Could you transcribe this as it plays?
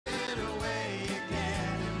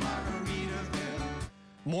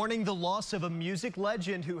Mourning the loss of a music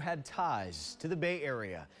legend who had ties to the Bay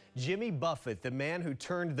Area. Jimmy Buffett, the man who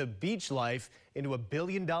turned the beach life into a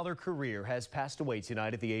billion-dollar career, has passed away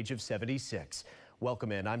tonight at the age of 76.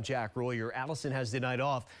 Welcome in. I'm Jack Royer. Allison has the night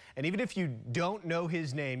off. And even if you don't know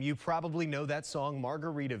his name, you probably know that song,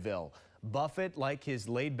 Margaritaville. Buffett, like his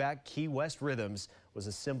laid-back Key West rhythms, was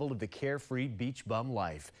a symbol of the carefree beach bum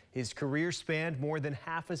life. His career spanned more than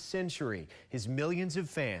half a century. His millions of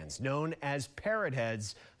fans, known as parrot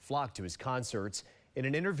heads, flocked to his concerts. In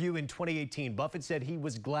an interview in 2018, Buffett said he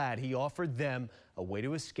was glad he offered them a way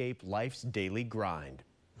to escape life's daily grind.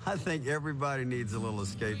 I think everybody needs a little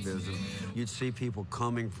escapism. You'd see people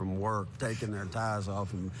coming from work, taking their ties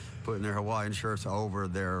off and putting their Hawaiian shirts over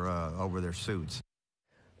their suits.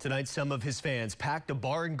 Tonight, some of his fans packed a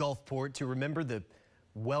bar in Gulfport to remember the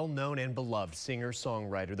well-known and beloved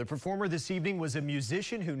singer-songwriter. The performer this evening was a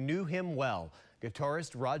musician who knew him well.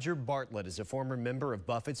 Guitarist Roger Bartlett is a former member of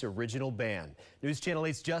Buffett's original band. News Channel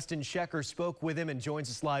 8's Justin Shecker spoke with him and joins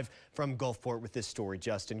us live from Gulfport with this story.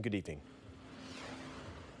 Justin, good evening.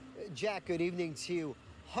 Jack, good evening to you.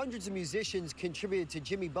 Hundreds of musicians contributed to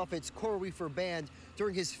Jimmy Buffett's Coral Reefer Band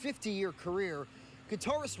during his 50-year career.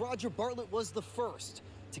 Guitarist Roger Bartlett was the first.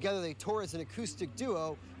 Together they toured as an acoustic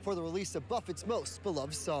duo for the release of Buffett's most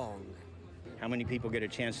beloved song. How many people get a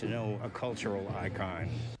chance to know a cultural icon?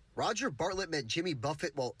 Roger Bartlett met Jimmy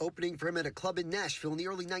Buffett while opening for him at a club in Nashville in the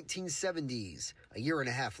early 1970s. A year and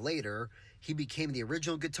a half later, he became the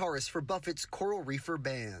original guitarist for Buffett's Coral Reefer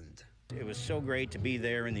Band. It was so great to be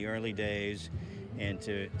there in the early days and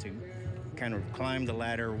to kind of climb the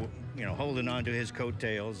ladder, you know, holding on to his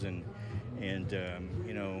coattails and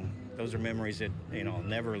you know, those are memories that, you know, I'll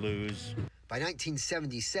never lose. By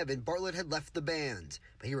 1977, Bartlett had left the band,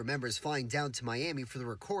 but he remembers flying down to Miami for the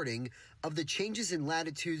recording of the Changes in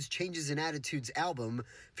Latitudes, Changes in Attitudes album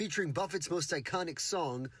featuring Buffett's most iconic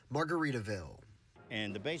song, Margaritaville.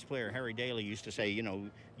 And the bass player, Harry Daly, used to say, you know,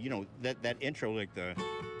 that intro, like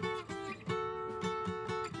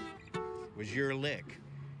was your lick.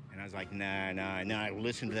 And I was like, nah. I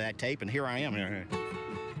listened to that tape, and here I am.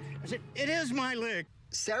 I said, it is my lick.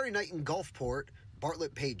 Saturday night in Gulfport,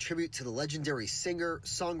 Bartlett paid tribute to the legendary singer,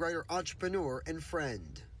 songwriter, entrepreneur, and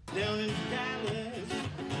friend. Down in Dallas,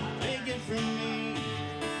 take it from me,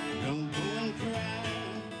 don't go and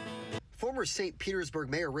cry. Former St. Petersburg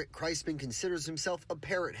Mayor Rick Kreisman considers himself a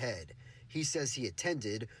parrot head. He says he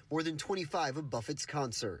attended more than 25 of Buffett's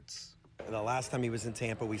concerts. The last time he was in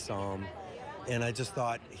Tampa, we saw him, and I just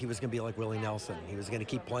thought he was going to be like Willie Nelson. He was going to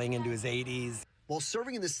keep playing into his 80s. While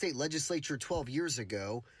serving in the state legislature 12 years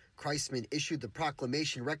ago, Kreisman issued the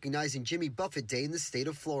proclamation recognizing Jimmy Buffett Day in the state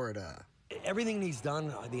of Florida. Everything he's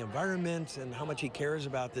done, the environment and how much he cares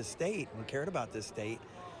about this state and cared about this state,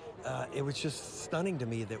 it was just stunning to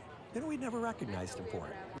me that, you know, we never recognized him for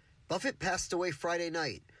it. Buffett passed away Friday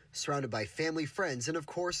night, surrounded by family, friends, and of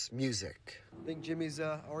course, music. Think Jimmy's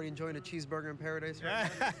already enjoying a cheeseburger in paradise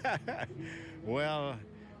right now? Well,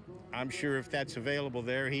 I'm sure if that's available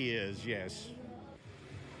there, he is, yes.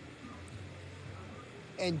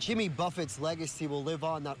 And Jimmy Buffett's legacy will live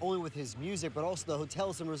on not only with his music, but also the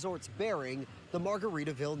hotels and resorts bearing the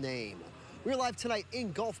Margaritaville name. We're live tonight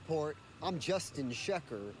in Gulfport. I'm Justin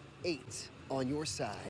Shecker, 8 on your side.